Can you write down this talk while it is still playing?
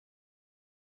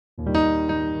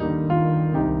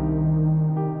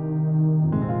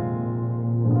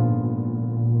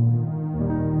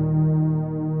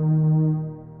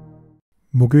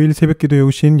목요일 새벽기도에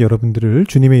오신 여러분들을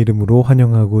주님의 이름으로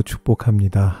환영하고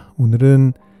축복합니다.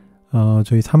 오늘은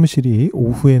저희 사무실이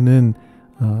오후에는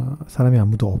사람이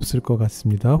아무도 없을 것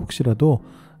같습니다. 혹시라도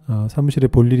사무실에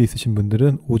볼 일이 있으신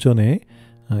분들은 오전에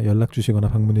연락 주시거나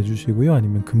방문해 주시고요.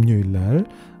 아니면 금요일날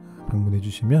방문해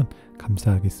주시면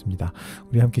감사하겠습니다.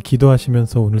 우리 함께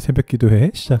기도하시면서 오늘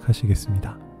새벽기도회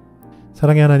시작하시겠습니다.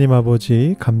 사랑의 하나님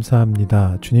아버지,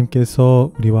 감사합니다. 주님께서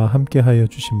우리와 함께하여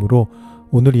주심으로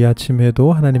오늘 이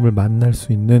아침에도 하나님을 만날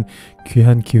수 있는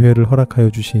귀한 기회를 허락하여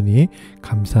주시니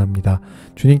감사합니다.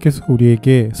 주님께서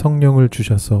우리에게 성령을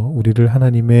주셔서 우리를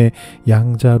하나님의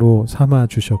양자로 삼아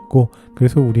주셨고,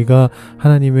 그래서 우리가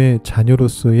하나님의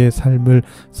자녀로서의 삶을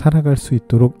살아갈 수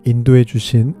있도록 인도해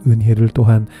주신 은혜를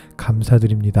또한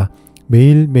감사드립니다.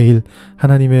 매일매일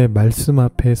하나님의 말씀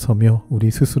앞에 서며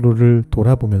우리 스스로를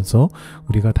돌아보면서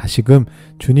우리가 다시금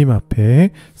주님 앞에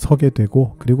서게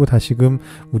되고, 그리고 다시금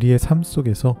우리의 삶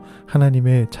속에서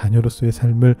하나님의 자녀로서의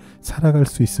삶을 살아갈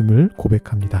수 있음을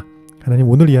고백합니다. 하나님,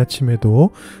 오늘 이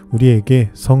아침에도 우리에게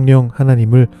성령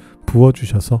하나님을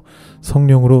부어주셔서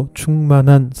성령으로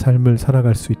충만한 삶을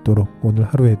살아갈 수 있도록, 오늘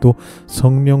하루에도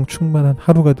성령 충만한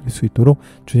하루가 될 수 있도록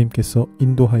주님께서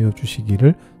인도하여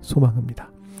주시기를 소망합니다.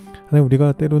 하나님,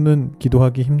 우리가 때로는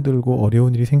기도하기 힘들고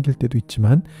어려운 일이 생길 때도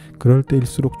있지만 그럴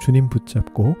때일수록 주님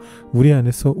붙잡고 우리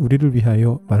안에서 우리를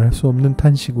위하여 말할 수 없는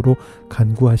탄식으로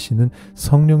간구하시는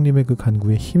성령님의 그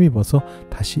간구에 힘입어서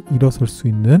다시 일어설 수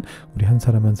있는 우리 한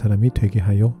사람 한 사람이 되게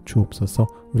하여 주옵소서.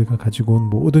 우리가 가지고 온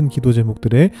모든 기도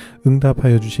제목들에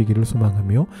응답하여 주시기를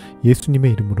소망하며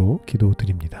예수님의 이름으로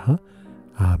기도드립니다.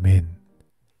 아멘.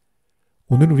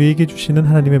 오늘 우리에게 주시는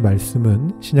하나님의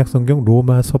말씀은 신약성경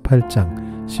로마서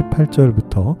 8장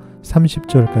 18절부터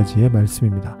 30절까지의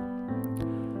말씀입니다.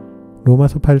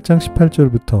 로마서 8장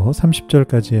 18절부터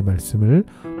 30절까지의 말씀을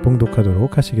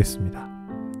봉독하도록 하시겠습니다.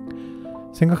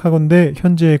 생각하건대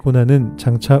현재의 고난은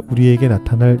장차 우리에게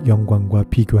나타날 영광과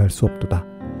비교할 수 없도다.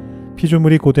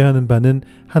 피조물이 고대하는 바는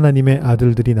하나님의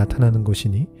아들들이 나타나는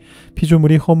것이니,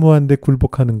 피조물이 허무한 데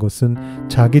굴복하는 것은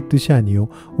자기 뜻이 아니요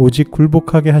오직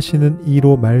굴복하게 하시는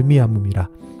이로 말미암음이라.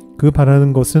 그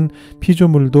바라는 것은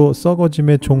피조물도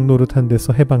썩어짐의 종노릇한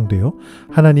데서 해방되어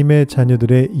하나님의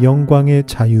자녀들의 영광의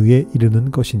자유에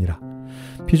이르는 것이니라.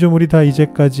 피조물이 다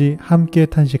이제까지 함께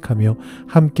탄식하며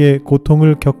함께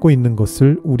고통을 겪고 있는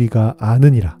것을 우리가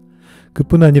아느니라.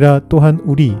 그뿐 아니라 또한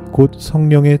우리 곧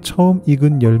성령의 처음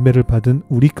익은 열매를 받은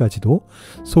우리까지도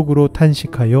속으로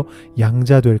탄식하여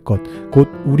양자될 것 곧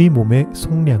우리 몸의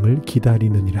속량을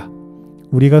기다리느니라.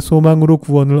 우리가 소망으로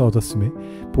구원을 얻었음에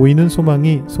보이는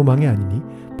소망이 소망이 아니니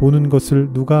보는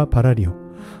것을 누가 바라리요.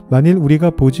 만일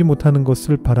우리가 보지 못하는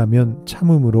것을 바라면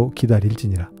참음으로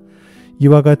기다릴지니라.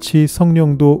 이와 같이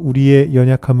성령도 우리의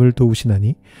연약함을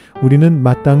도우시나니 우리는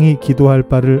마땅히 기도할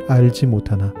바를 알지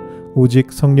못하나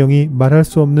오직 성령이 말할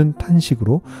수 없는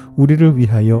탄식으로 우리를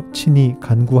위하여 친히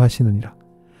간구하시느니라.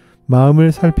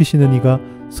 마음을 살피시는 이가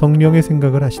성령의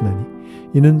생각을 하시나니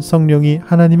이는 성령이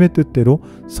하나님의 뜻대로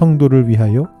성도를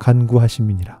위하여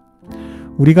간구하심이니라.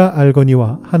 우리가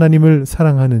알거니와 하나님을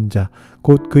사랑하는 자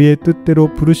곧 그의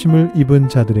뜻대로 부르심을 입은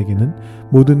자들에게는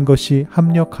모든 것이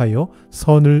합력하여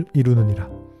선을 이루느니라.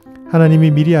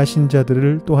 하나님이 미리 아신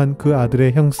자들을 또한 그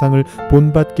아들의 형상을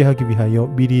본받게 하기 위하여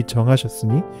미리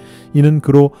정하셨으니 이는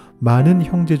그로 많은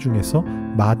형제 중에서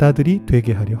맏아들이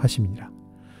되게 하려 하심이니라.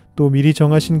 또 미리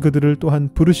정하신 그들을 또한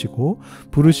부르시고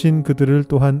부르신 그들을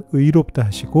또한 의롭다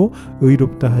하시고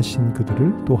의롭다 하신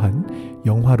그들을 또한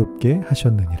영화롭게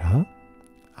하셨느니라.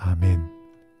 아멘.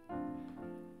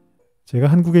 제가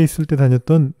한국에 있을 때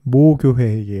다녔던 모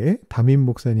교회의 담임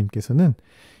목사님께서는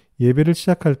예배를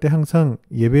시작할 때 항상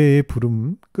예배의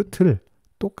부름 끝을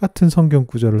똑같은 성경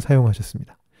구절을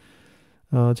사용하셨습니다.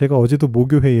 제가 어제도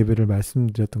모교회 예배를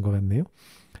말씀드렸던 것 같네요.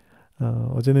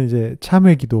 어제는 이제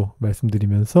참회기도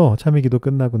말씀드리면서 참회기도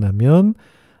끝나고 나면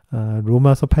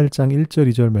로마서 8장 1절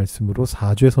 2절 말씀으로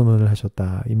사죄 선언을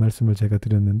하셨다, 이 말씀을 제가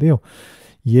드렸는데요.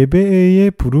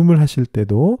 예배의 부름을 하실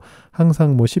때도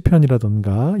항상 뭐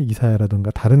시편이라던가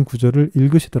이사야라던가 다른 구절을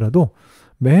읽으시더라도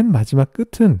맨 마지막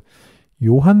끝은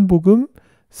요한복음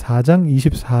 4장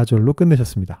 24절로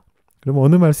끝내셨습니다. 그럼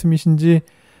어느 말씀이신지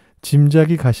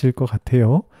짐작이 가실 것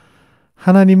같아요.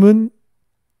 하나님은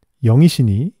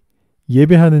영이시니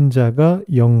예배하는 자가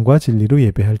영과 진리로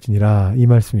예배할지니라, 이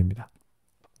말씀입니다.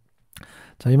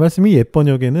 자, 이 말씀이 옛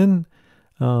번역에는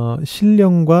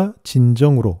신령과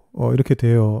진정으로 이렇게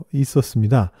되어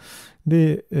있었습니다.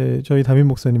 근데 저희 담임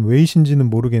목사님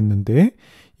왜이신지는 모르겠는데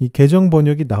이 개정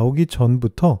번역이 나오기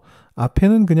전부터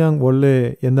앞에는 그냥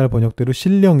원래 옛날 번역대로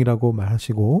신령이라고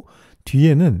말하시고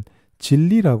뒤에는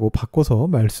진리라고 바꿔서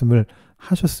말씀을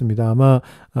하셨습니다. 아마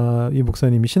이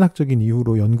목사님이 신학적인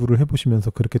이유로 연구를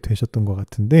해보시면서 그렇게 되셨던 것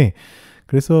같은데,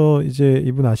 그래서 이제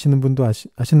이분 아시는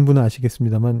분은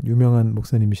아시겠습니다만 유명한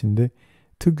목사님이신데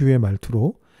특유의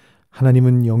말투로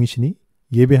하나님은 영이시니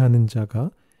예배하는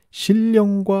자가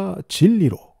신령과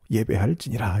진리로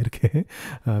예배할지니라, 이렇게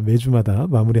매주마다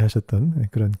마무리하셨던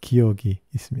그런 기억이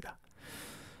있습니다.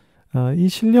 이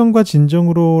신령과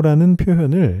진정으로라는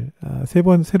표현을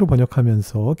새로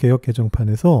번역하면서 개역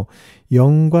개정판에서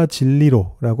영과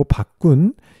진리로라고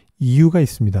바꾼 이유가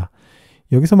있습니다.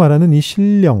 여기서 말하는 이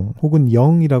신령 혹은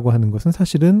영이라고 하는 것은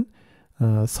사실은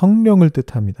성령을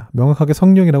뜻합니다. 명확하게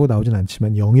성령이라고 나오진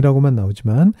않지만, 영이라고만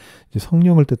나오지만 이제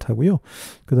성령을 뜻하고요.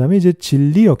 그 다음에 이제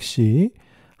진리 역시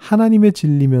하나님의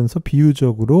진리면서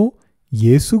비유적으로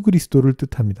예수 그리스도를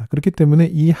뜻합니다. 그렇기 때문에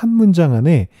이 한 문장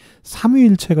안에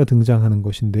삼위일체가 등장하는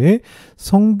것인데,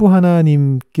 성부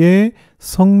하나님께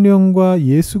성령과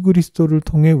예수 그리스도를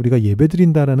통해 우리가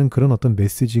예배드린다라는 그런 어떤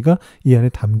메시지가 이 안에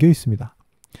담겨 있습니다.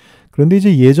 그런데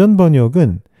이제 예전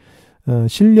번역은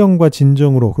신령과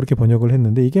진정으로 그렇게 번역을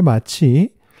했는데, 이게 마치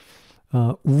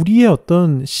우리의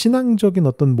어떤 신앙적인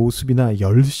어떤 모습이나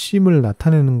열심을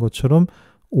나타내는 것처럼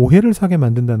오해를 사게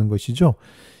만든다는 것이죠.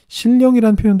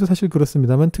 신령이라는 표현도 사실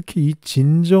그렇습니다만, 특히 이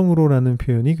진정으로라는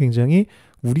표현이 굉장히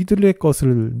우리들의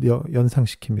것을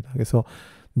연상시킵니다. 그래서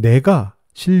내가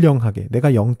신령하게,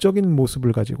 내가 영적인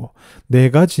모습을 가지고,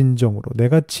 내가 진정으로,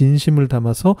 내가 진심을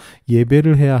담아서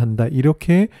예배를 해야 한다,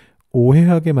 이렇게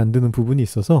오해하게 만드는 부분이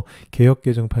있어서 개역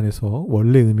개정판에서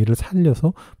원래 의미를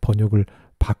살려서 번역을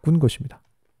바꾼 것입니다.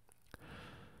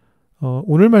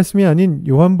 오늘 말씀이 아닌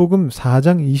요한복음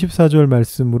 4장 24절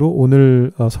말씀으로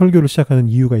오늘 설교를 시작하는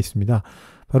이유가 있습니다.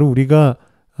 바로 우리가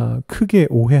크게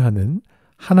오해하는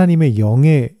하나님의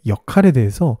영의 역할에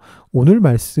대해서 오늘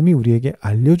말씀이 우리에게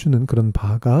알려주는 그런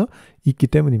바가 있기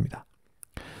때문입니다.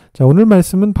 자, 오늘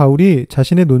말씀은 바울이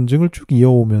자신의 논증을 쭉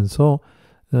이어오면서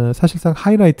사실상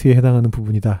하이라이트에 해당하는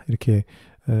부분이다, 이렇게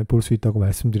볼 수 있다고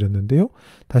말씀드렸는데요.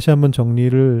 다시 한번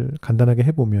정리를 간단하게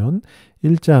해보면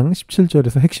 1장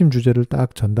 17절에서 핵심 주제를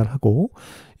딱 전달하고,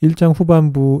 1장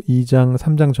후반부, 2장,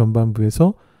 3장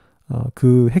전반부에서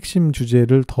그 핵심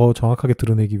주제를 더 정확하게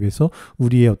드러내기 위해서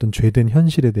우리의 어떤 죄된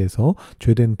현실에 대해서,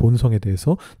 죄된 본성에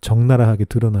대해서 적나라하게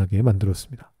드러나게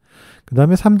만들었습니다. 그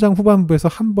다음에 3장 후반부에서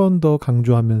한 번 더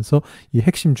강조하면서 이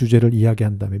핵심 주제를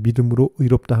이야기한 다음에 믿음으로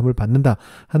의롭다함을 받는다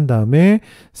한 다음에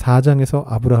 4장에서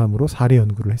아브라함으로 사례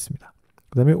연구를 했습니다.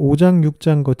 그 다음에 5장,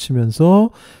 6장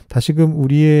거치면서 다시금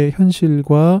우리의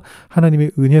현실과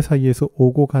하나님의 은혜 사이에서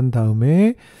오고 간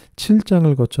다음에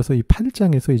 7장을 거쳐서 이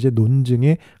 8장에서 이제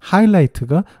논증의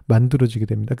하이라이트가 만들어지게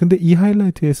됩니다. 근데 이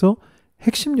하이라이트에서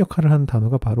핵심 역할을 하는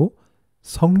단어가 바로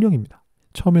성령입니다.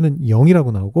 처음에는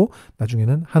영이라고 나오고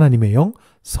나중에는 하나님의 영,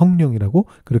 성령이라고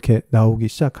그렇게 나오기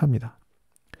시작합니다.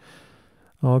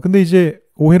 근데 이제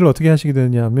오해를 어떻게 하시게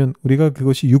되느냐 하면, 우리가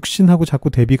그것이 육신하고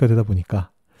자꾸 대비가 되다 보니까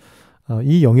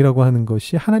이 영이라고 하는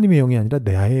것이 하나님의 영이 아니라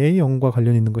나의 영과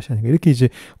관련 있는 것이 아닌가, 이렇게 이제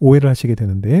오해를 하시게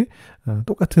되는데,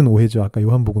 똑같은 오해죠. 아까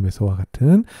요한복음에서와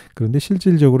같은. 그런데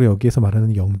실질적으로 여기에서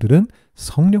말하는 영들은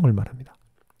성령을 말합니다.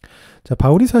 자,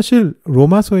 바울이 사실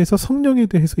로마서에서 성령에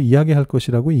대해서 이야기할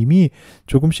것이라고 이미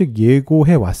조금씩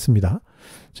예고해 왔습니다.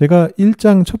 제가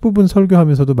 1장 첫 부분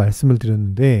설교하면서도 말씀을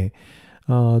드렸는데,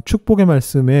 축복의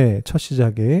말씀의 첫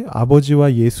시작에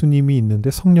아버지와 예수님이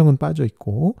있는데 성령은 빠져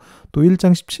있고, 또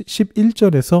 1장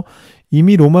 11절에서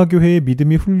이미 로마 교회의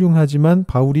믿음이 훌륭하지만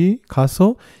바울이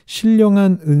가서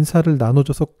신령한 은사를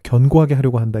나눠줘서 견고하게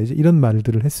하려고 한다, 이제 이런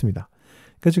말들을 했습니다.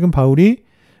 그러니까 지금 바울이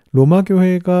로마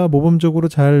교회가 모범적으로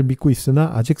잘 믿고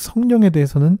있으나 아직 성령에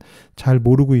대해서는 잘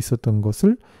모르고 있었던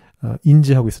것을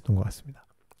인지하고 있었던 것 같습니다.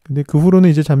 근데 그 후로는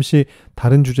이제 잠시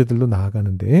다른 주제들로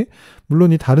나아가는데,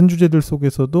 물론 이 다른 주제들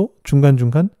속에서도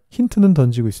중간중간 힌트는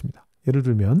던지고 있습니다. 예를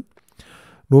들면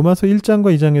로마서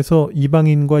 1장과 2장에서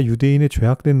이방인과 유대인의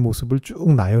죄악된 모습을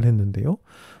쭉 나열했는데요.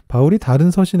 바울이 다른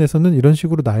서신에서는 이런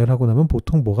식으로 나열하고 나면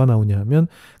보통 뭐가 나오냐 하면,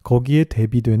 거기에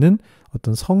대비되는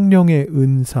어떤 성령의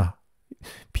은사,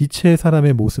 빛의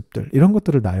사람의 모습들, 이런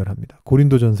것들을 나열합니다.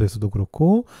 고린도전서에서도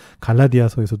그렇고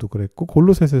갈라디아서에서도 그랬고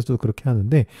골로새서에서도 그렇게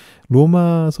하는데,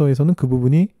 로마서에서는 그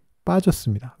부분이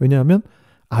빠졌습니다. 왜냐하면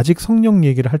아직 성령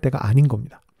얘기를 할 때가 아닌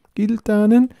겁니다.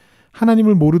 일단은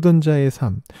하나님을 모르던 자의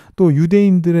삶, 또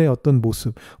유대인들의 어떤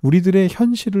모습, 우리들의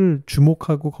현실을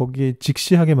주목하고 거기에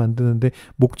직시하게 만드는데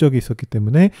목적이 있었기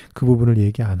때문에 그 부분을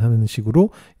얘기 안 하는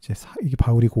식으로 이제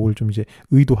바울이 그걸 좀 이제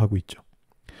의도하고 있죠.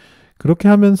 그렇게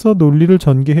하면서 논리를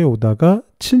전개해 오다가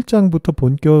 7장부터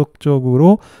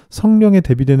본격적으로 성령에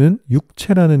대비되는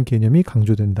육체라는 개념이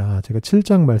강조된다. 제가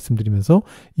 7장 말씀드리면서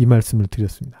이 말씀을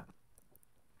드렸습니다.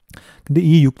 근데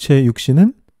이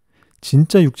육신은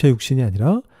진짜 육체 육신이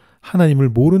아니라 하나님을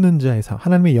모르는 자의 삶,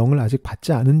 하나님의 영을 아직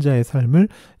받지 않은 자의 삶을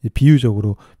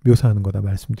비유적으로 묘사하는 거다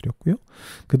말씀드렸고요.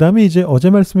 그 다음에 이제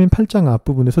어제 말씀인 8장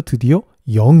앞부분에서 드디어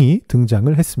영이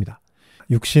등장을 했습니다.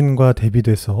 육신과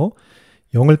대비돼서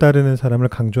영을 따르는 사람을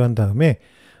강조한 다음에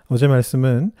어제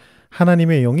말씀은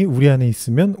하나님의 영이 우리 안에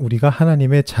있으면 우리가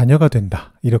하나님의 자녀가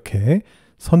된다. 이렇게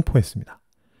선포했습니다.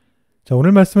 자,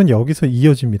 오늘 말씀은 여기서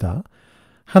이어집니다.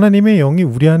 하나님의 영이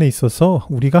우리 안에 있어서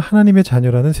우리가 하나님의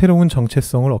자녀라는 새로운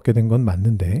정체성을 얻게 된 건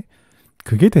맞는데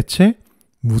그게 대체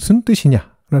무슨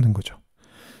뜻이냐라는 거죠.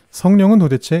 성령은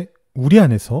도대체 우리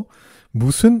안에서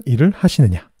무슨 일을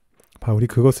하시느냐. 바울이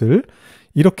그것을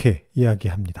이렇게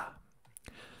이야기합니다.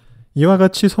 이와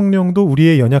같이 성령도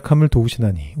우리의 연약함을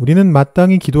도우시나니 우리는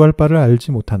마땅히 기도할 바를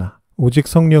알지 못하나 오직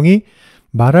성령이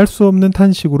말할 수 없는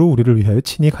탄식으로 우리를 위하여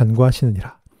친히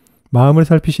간구하시느니라. 마음을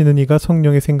살피시는 이가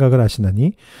성령의 생각을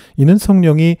아시나니 이는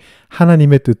성령이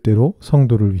하나님의 뜻대로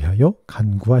성도를 위하여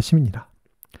간구하심이니라.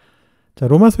 자,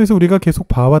 로마서에서 우리가 계속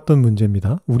봐왔던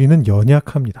문제입니다. 우리는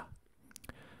연약합니다.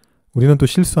 우리는 또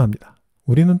실수합니다.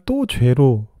 우리는 또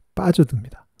죄로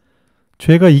빠져듭니다.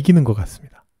 죄가 이기는 것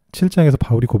같습니다. 7장에서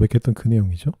바울이 고백했던 그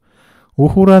내용이죠.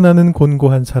 오호라 나는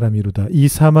곤고한 사람이로다. 이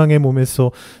사망의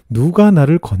몸에서 누가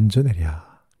나를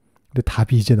건져내랴. 근데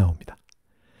답이 이제 나옵니다.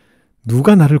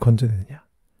 누가 나를 건져내느냐?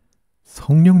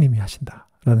 성령님이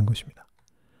하신다라는 것입니다.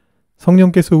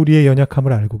 성령께서 우리의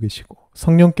연약함을 알고 계시고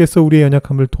성령께서 우리의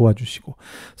연약함을 도와주시고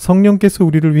성령께서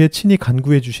우리를 위해 친히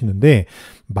간구해 주시는데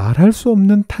말할 수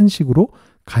없는 탄식으로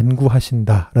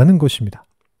간구하신다라는 것입니다.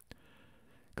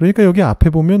 그러니까 여기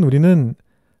앞에 보면 우리는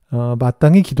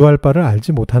마땅히 기도할 바를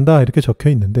알지 못한다 이렇게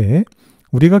적혀 있는데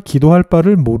우리가 기도할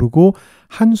바를 모르고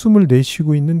한숨을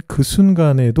내쉬고 있는 그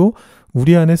순간에도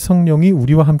우리 안에 성령이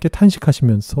우리와 함께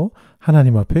탄식하시면서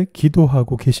하나님 앞에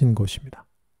기도하고 계신 것입니다.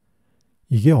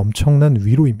 이게 엄청난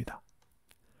위로입니다.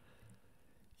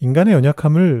 인간의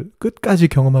연약함을 끝까지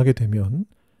경험하게 되면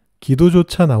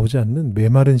기도조차 나오지 않는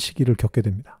메마른 시기를 겪게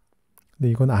됩니다. 근데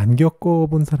이건 안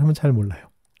겪어본 사람은 잘 몰라요.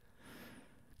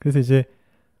 그래서 이제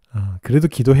그래도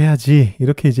기도해야지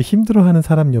이렇게 이제 힘들어하는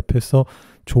사람 옆에서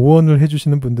조언을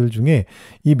해주시는 분들 중에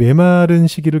이 메마른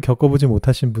시기를 겪어보지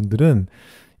못하신 분들은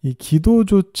이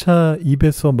기도조차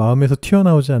입에서 마음에서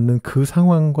튀어나오지 않는 그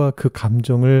상황과 그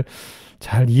감정을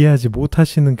잘 이해하지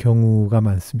못하시는 경우가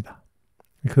많습니다.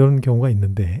 그런 경우가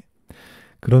있는데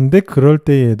그런데 그럴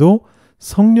때에도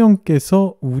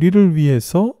성령께서 우리를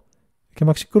위해서 이렇게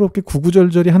막 시끄럽게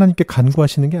구구절절히 하나님께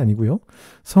간구하시는 게 아니고요.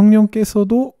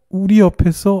 성령께서도 우리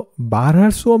옆에서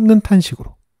말할 수 없는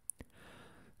탄식으로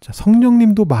자,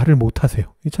 성령님도 말을 못하세요.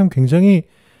 이게 참 굉장히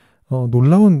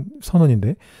놀라운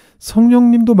선언인데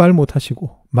성령님도 말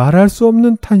못하시고 말할 수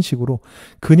없는 탄식으로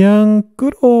그냥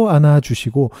끌어안아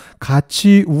주시고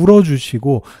같이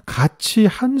울어주시고 같이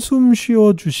한숨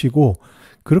쉬어주시고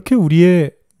그렇게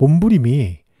우리의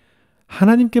몸부림이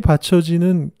하나님께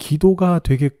바쳐지는 기도가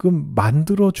되게끔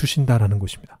만들어 주신다라는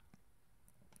것입니다.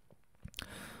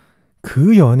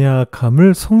 그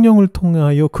연약함을 성령을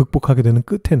통하여 극복하게 되는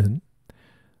끝에는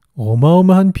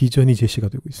어마어마한 비전이 제시가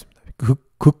되고 있습니다.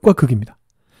 극과 극입니다.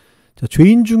 자,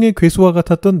 죄인 중에 괴수와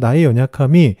같았던 나의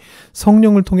연약함이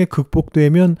성령을 통해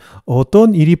극복되면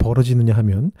어떤 일이 벌어지느냐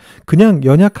하면 그냥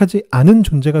연약하지 않은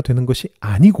존재가 되는 것이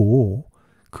아니고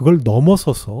그걸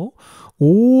넘어서서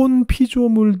온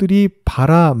피조물들이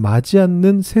바라마지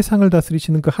않는 세상을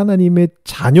다스리시는 그 하나님의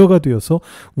자녀가 되어서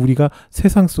우리가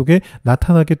세상 속에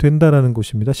나타나게 된다라는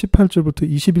것입니다. 18절부터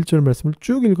 21절 말씀을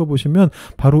쭉 읽어보시면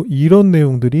바로 이런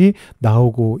내용들이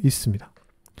나오고 있습니다.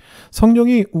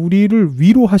 성령이 우리를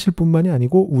위로하실 뿐만이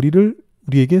아니고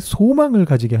우리에게 소망을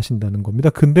가지게 하신다는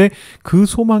겁니다. 근데 그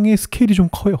소망의 스케일이 좀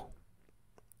커요.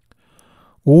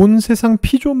 온 세상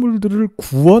피조물들을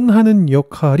구원하는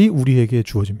역할이 우리에게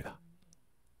주어집니다.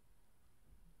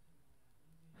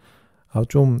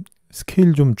 좀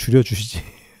스케일 좀 줄여주시지.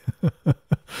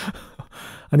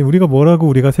 아니 우리가 뭐라고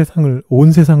우리가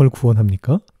온 세상을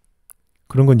구원합니까?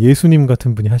 그런 건 예수님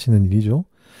같은 분이 하시는 일이죠.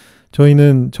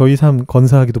 저희는 저희 삶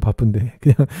건사하기도 바쁜데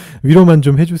그냥 위로만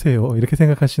좀 해주세요. 이렇게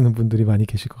생각하시는 분들이 많이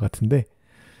계실 것 같은데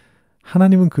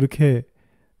하나님은 그렇게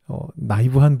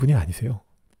나이브한 분이 아니세요.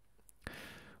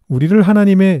 우리를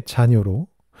하나님의 자녀로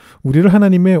우리를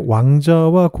하나님의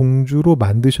왕자와 공주로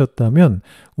만드셨다면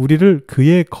우리를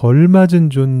그에 걸맞은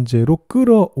존재로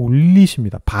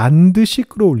끌어올리십니다. 반드시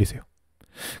끌어올리세요.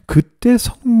 그때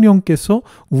성령께서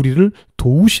우리를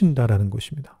도우신다라는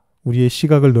것입니다. 우리의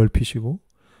시각을 넓히시고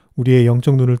우리의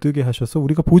영적 눈을 뜨게 하셔서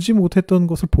우리가 보지 못했던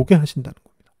것을 보게 하신다는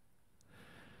겁니다.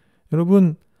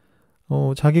 여러분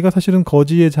자기가 사실은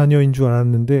거지의 자녀인 줄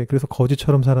알았는데 그래서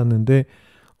거지처럼 살았는데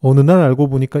어느 날 알고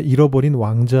보니까 잃어버린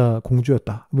왕자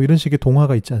공주였다. 뭐 이런 식의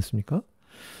동화가 있지 않습니까?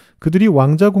 그들이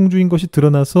왕자 공주인 것이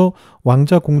드러나서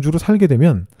왕자 공주로 살게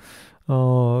되면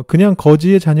그냥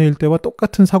거지의 자녀일 때와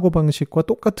똑같은 사고방식과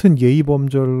똑같은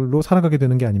예의범절로 살아가게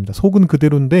되는 게 아닙니다. 속은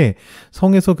그대로인데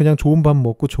성에서 그냥 좋은 밥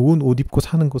먹고 좋은 옷 입고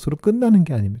사는 것으로 끝나는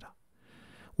게 아닙니다.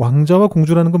 왕자와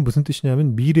공주라는 건 무슨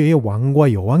뜻이냐면 미래의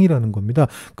왕과 여왕이라는 겁니다.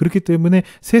 그렇기 때문에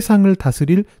세상을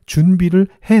다스릴 준비를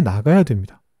해 나가야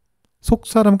됩니다. 속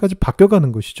사람까지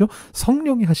바뀌어가는 것이죠.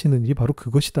 성령이 하시는 일이 바로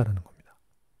그것이다라는 겁니다.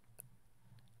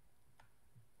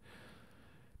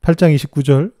 8장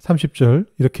 29절, 30절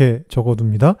이렇게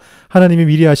적어둡니다. 하나님이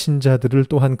미리 아신 자들을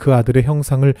또한 그 아들의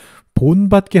형상을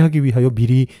본받게 하기 위하여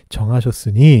미리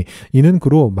정하셨으니 이는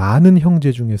그로 많은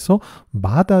형제 중에서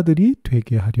맏아들이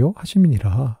되게 하려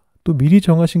하심이니라. 또 미리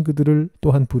정하신 그들을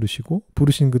또한 부르시고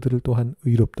부르신 그들을 또한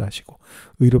의롭다 하시고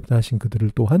의롭다 하신 그들을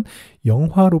또한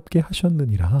영화롭게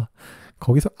하셨느니라.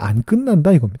 거기서 안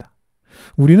끝난다 이겁니다.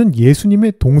 우리는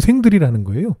예수님의 동생들이라는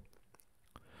거예요.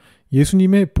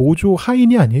 예수님의 보조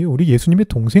하인이 아니에요. 우리 예수님의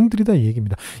동생들이다 이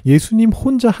얘기입니다. 예수님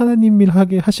혼자 하나님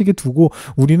일하게 하시게 두고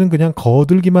우리는 그냥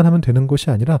거들기만 하면 되는 것이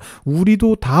아니라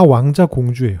우리도 다 왕자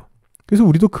공주예요. 그래서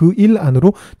우리도 그 일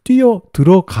안으로 뛰어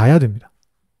들어가야 됩니다.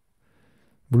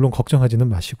 물론 걱정하지는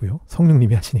마시고요.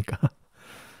 성령님이 하시니까.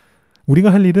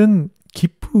 우리가 할 일은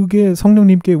기쁘게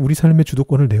성령님께 우리 삶의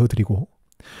주도권을 내어드리고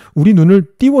우리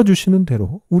눈을 띄워주시는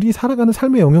대로 우리 살아가는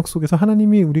삶의 영역 속에서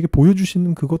하나님이 우리에게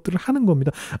보여주시는 그것들을 하는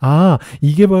겁니다. 아,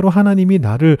 이게 바로 하나님이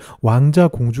나를 왕자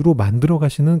공주로 만들어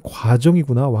가시는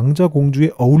과정이구나. 왕자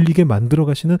공주에 어울리게 만들어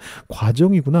가시는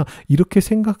과정이구나. 이렇게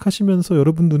생각하시면서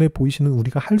여러분 눈에 보이시는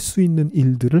우리가 할 수 있는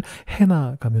일들을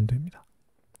해나가면 됩니다.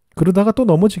 그러다가 또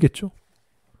넘어지겠죠.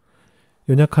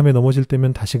 연약함에 넘어질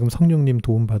때면 다시금 성령님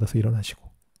도움받아서 일어나시고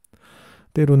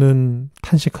때로는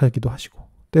탄식하기도 하시고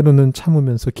때로는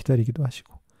참으면서 기다리기도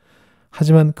하시고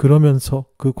하지만 그러면서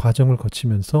그 과정을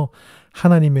거치면서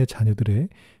하나님의 자녀들의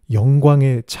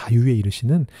영광의 자유에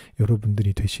이르시는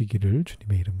여러분들이 되시기를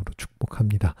주님의 이름으로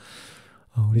축복합니다.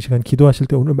 우리 시간 기도하실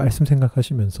때 오늘 말씀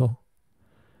생각하시면서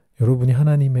여러분이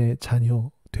하나님의 자녀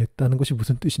됐다는 것이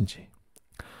무슨 뜻인지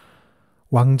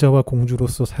왕자와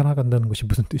공주로서 살아간다는 것이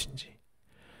무슨 뜻인지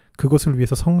그것을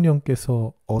위해서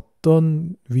성령께서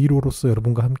어떤 위로로서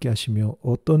여러분과 함께 하시며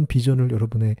어떤 비전을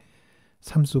여러분의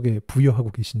삶 속에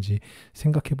부여하고 계신지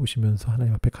생각해 보시면서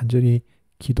하나님 앞에 간절히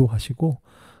기도하시고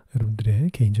여러분들의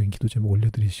개인적인 기도 제목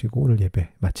올려드리시고 오늘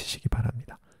예배 마치시기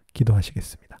바랍니다.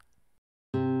 기도하시겠습니다.